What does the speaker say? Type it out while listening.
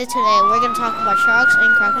Today we're going to talk about sharks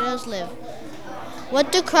and crocodiles live.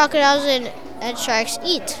 What do crocodiles and sharks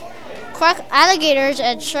eat? Alligators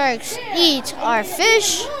and sharks eat are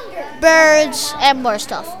fish, birds, and more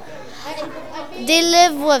stuff. They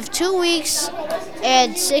live with 2 weeks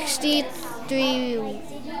and 63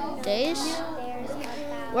 days.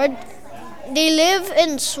 Where they live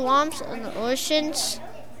in swamps and oceans.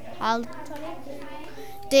 How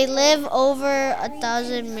They live over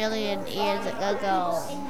 1,000 million years ago.